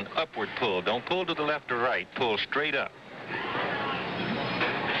I mean an upward pull. Don't pull to the left or right. Pull straight up.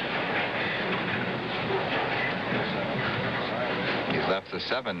 He's left the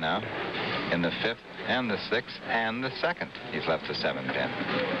 7 now in the 5th and the 6th and the 2nd. He's left the 7 pin.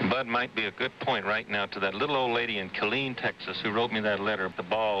 Bud might be a good point right now to that little old lady in Killeen, Texas, who wrote me that letter, the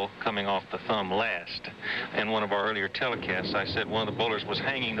ball coming off the thumb last. In one of our earlier telecasts, I said one of the bowlers was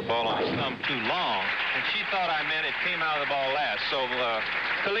hanging the ball on his thumb too long, and she thought I meant it came out of the ball last. So,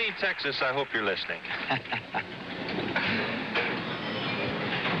 Killeen, Texas, I hope you're listening.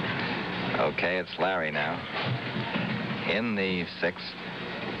 Okay, it's Larry now. In the 6th,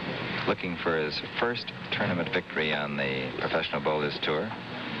 looking for his first tournament victory on the Professional Bowlers Tour.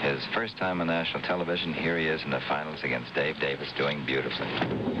 His first time on national television. Here he is in the finals against Dave Davis, doing beautifully. Boy,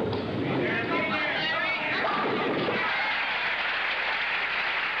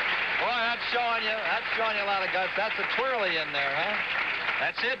 that's showing you a lot of guts. That's a twirly in there, huh?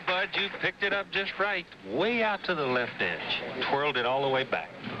 That's it, Bud. You picked it up just right. Way out to the left edge. Twirled it all the way back.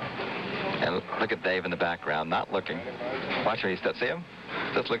 And look at Dave in the background, not looking. Watch where he steps. See him?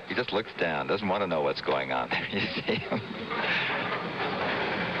 He just looks down. Doesn't want to know what's going on there. You see him?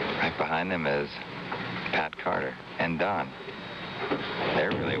 Right behind him is Pat Carter and Don.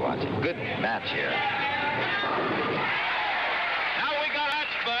 They're really watching. Good match here. Now we got us,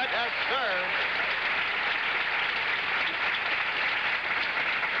 Bud. Yes, sir.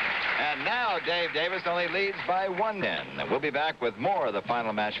 And now Dave Davis only leads by 1 pin. We'll be back with more of the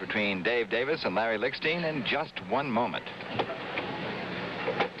final match between Dave Davis and Larry Lichstein in just 1 moment.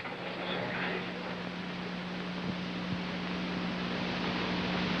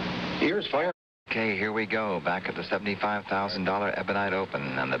 Here's fire. Okay, here we go, back at the $75,000 Ebonite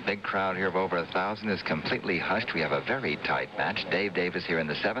Open, and the big crowd here of over 1,000 is completely hushed. We have a very tight match. Dave Davis here in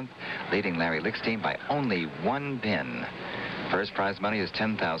the 7th, leading Larry Lichstein by only 1 pin. First prize money is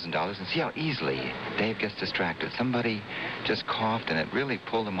 $10,000, and see how easily Dave gets distracted. Somebody just coughed, and it really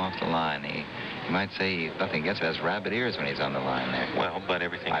pulled him off the line. You might say nothing against it, has rabbit ears when he's on the line there. Well, but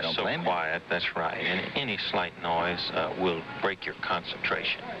everything is so quiet. That's right. And any slight noise will break your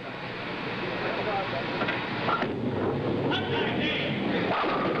concentration.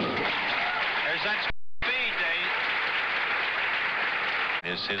 There's that speed,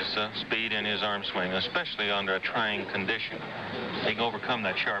 Dave. Is his speed and his arm swing, especially under a trying condition. He can overcome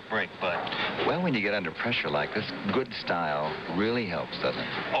that sharp break, but... Well, when you get under pressure like this, good style really helps, doesn't it?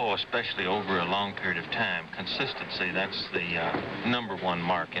 Oh, especially over a long period of time. Consistency, that's the #1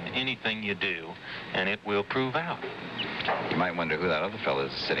 mark in anything you do, and it will prove out. You might wonder who that other fellow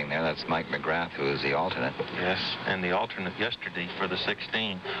is sitting there. That's Mike McGrath, who is the alternate. Yes, and the alternate yesterday for the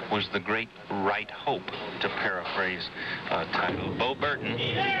 16 was the great Right Hope, to paraphrase title. Bo Burton.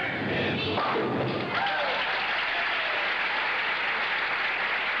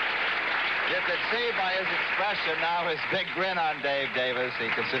 You could see by his expression now, his big grin on Dave Davis. He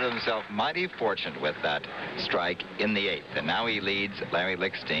considered himself mighty fortunate with that strike in the 8th. And now he leads Larry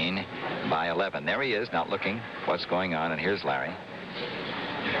Lichstein by 11. There he is, not looking what's going on. And here's Larry.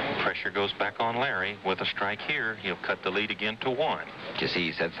 Pressure goes back on Larry. With a strike here, he'll cut the lead again to 1. You see,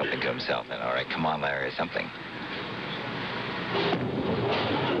 he said something to himself then. All right, come on, Larry, or something.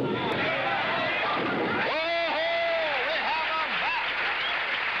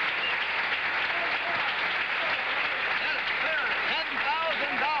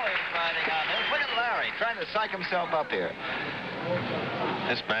 Trying to psych himself up here.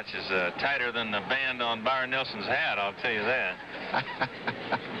 This match is tighter than the band on Byron Nelson's hat, I'll tell you that.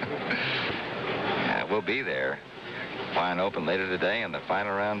 Yeah, we'll be there. Fine Open later today and the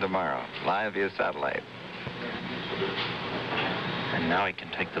final round tomorrow, live via satellite. And now he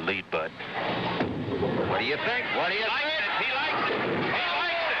can take the lead, Bud. What do you think? What do you think? He likes it. He likes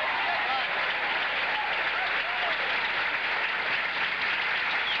it.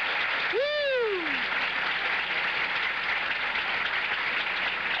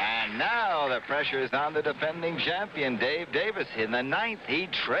 Now the pressure is on the defending champion, Dave Davis. In the 9th, he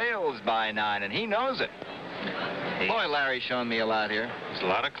trails by 9, and he knows it. Boy, Larry's shown me a lot here. There's a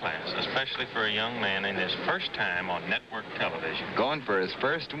lot of class, especially for a young man in his first time on network television. Going for his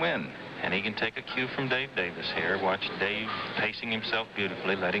first win. And he can take a cue from Dave Davis here. Watch Dave pacing himself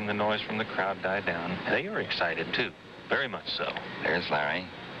beautifully, letting the noise from the crowd die down. They are excited, too. Very much so. There's Larry.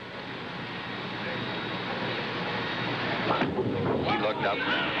 He looked up. Power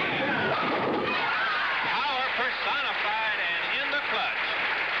personified and in the clutch.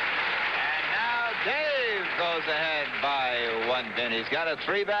 And now Dave goes ahead by 1 pin. He's got a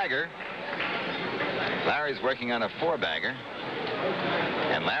 3-bagger. Larry's working on a 4-bagger.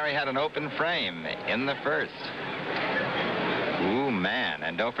 And Larry had an open frame in the 1st. Ooh, man.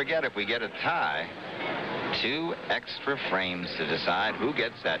 And don't forget, if we get a tie, 2 extra frames to decide who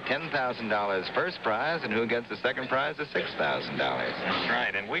gets that $10,000 first prize and who gets the second prize of $6,000. That's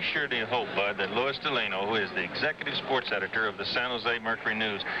right, and we sure do hope, Bud, that Louis Delano, who is the executive sports editor of the San Jose Mercury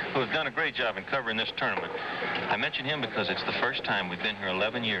News, who has done a great job in covering this tournament. I mention him because it's the first time we've been here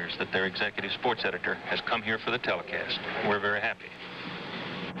 11 years that their executive sports editor has come here for the telecast. We're very happy.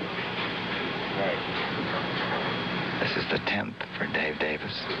 This is the 10th for Dave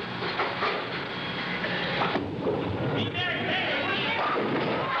Davis.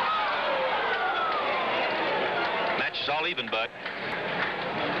 Match is all even, Bud.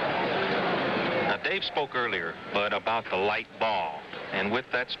 Now, Dave spoke earlier, Bud, about the light ball. And with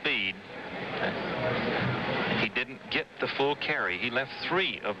that speed, he didn't get the full carry. He left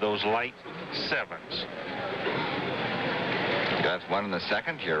 3 of those light 7s. Got 1 in the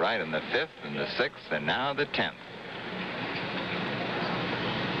 2nd, you're right, in the 5th, and the 6th, and now the 10th.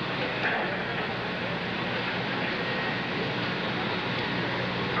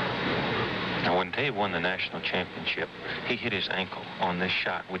 Now, when Dave won the national championship, he hit his ankle on this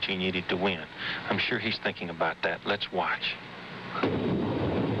shot, which he needed to win. I'm sure he's thinking about that. Let's watch. He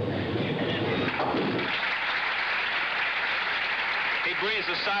breathes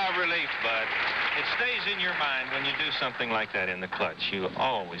a sigh of relief, Bud. It stays in your mind when you do something like that in the clutch. You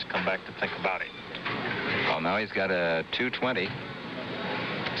always come back to think about it. Well, now he's got a 220.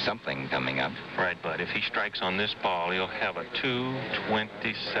 Something coming up. Right, Bud. If he strikes on this ball, he'll have a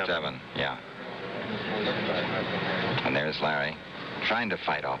 227. Yeah. And there's Larry, trying to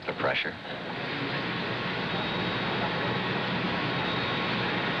fight off the pressure.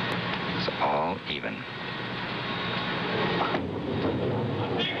 So all even.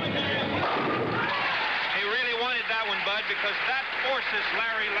 He really wanted that one, Bud, because that forces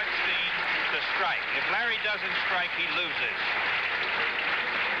Larry Lichstein to strike. If Larry doesn't strike, he loses.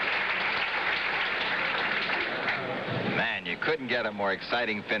 Man, you couldn't get a more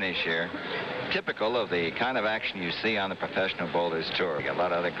exciting finish here. Typical of the kind of action you see on the Professional Bowlers Tour. We got a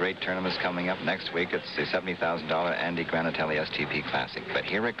lot of other great tournaments coming up. Next week, it's the $70,000 Andy Granatelli STP Classic. But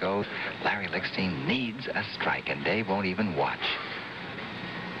here it goes. Larry Lichstein needs a strike, and Dave won't even watch.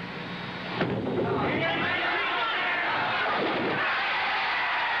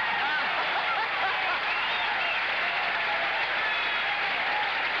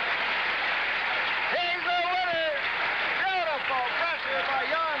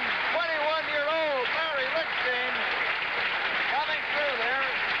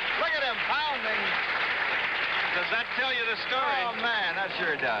 Does that tell you the story? Oh, man, that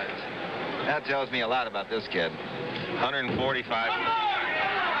sure does. That tells me a lot about this kid. 145. He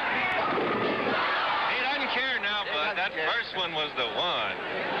doesn't care now, Bud. That first one was the one.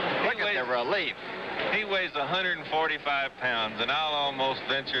 Look at the relief. He weighs 145 pounds, and I'll almost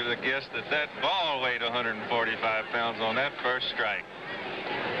venture to guess that that ball weighed 145 pounds on that first strike.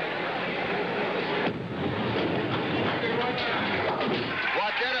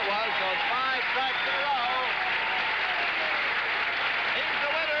 What did it was those 5 strikes in a row. He's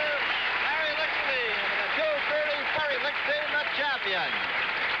the winner, Larry Lichstein. And the 2:30, Larry Lichstein, the champion.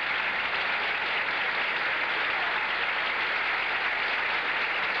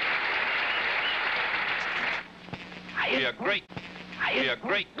 Be a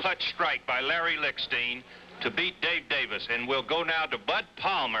great clutch strike by Larry Lichstein to beat Dave Davis. And we'll go now to Bud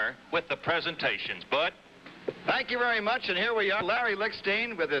Palmer with the presentations. Bud? Thank you very much, and here we are, Larry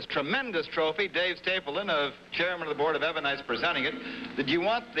Lichstein with his tremendous trophy. Dave Stapleton, of chairman of the board of Ebonite, presenting it. Did you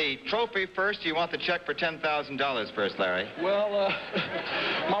want the trophy first, or do you want the check for $10,000 first, Larry? Well,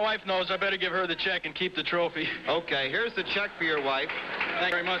 my wife knows I better give her the check and keep the trophy. Okay, here's the check for your wife.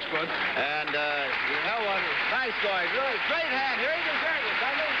 Thank you very much, Bud. And you know what? Nice going. Really great hand. Here he deserves it,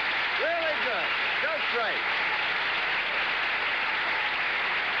 doesn't he? Really good. Just great.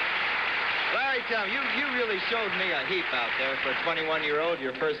 Larry, tell me, you really showed me a heap out there for a 21-year-old,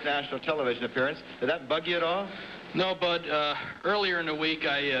 your first national television appearance. Did that bug you at all? No, Bud. Earlier in the week,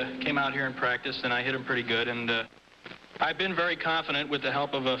 I came out here and practiced, and I hit him pretty good. And I've been very confident with the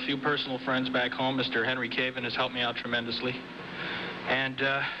help of a few personal friends back home. Mr. Henry Caven has helped me out tremendously. And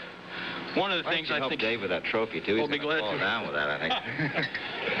one of the things I think... help Dave with that trophy, too. He's going to fall down with that, I think.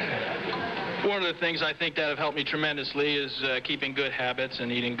 One of the things I think that have helped me tremendously is keeping good habits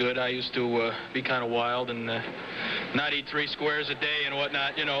and eating good. I used to be kind of wild and not eat 3 squares a day and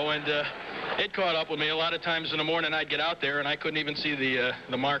whatnot, you know, and it caught up with me. A lot of times in the morning I'd get out there and I couldn't even see the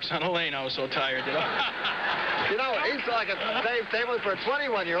marks on the lane. I was so tired, you know. You know, he's like a Dave Stapleton for a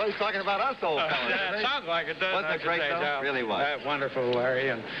 21-year-old. He's talking about us old fellas. Yeah, it sounds like it does. Wasn't it great, though? Really was. Wonderful, Larry,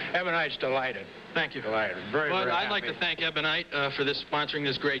 and Ebonite's delighted. Thank you. Delighted. Very, But very I'd happy. like to thank Ebonite for sponsoring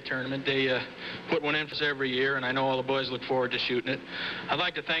this great tournament. They put one in for us every year, and I know all the boys look forward to shooting it. I'd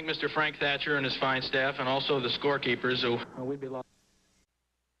like to thank Mr. Frank Thatcher and his fine staff, and also the scorekeepers who we'd be lost.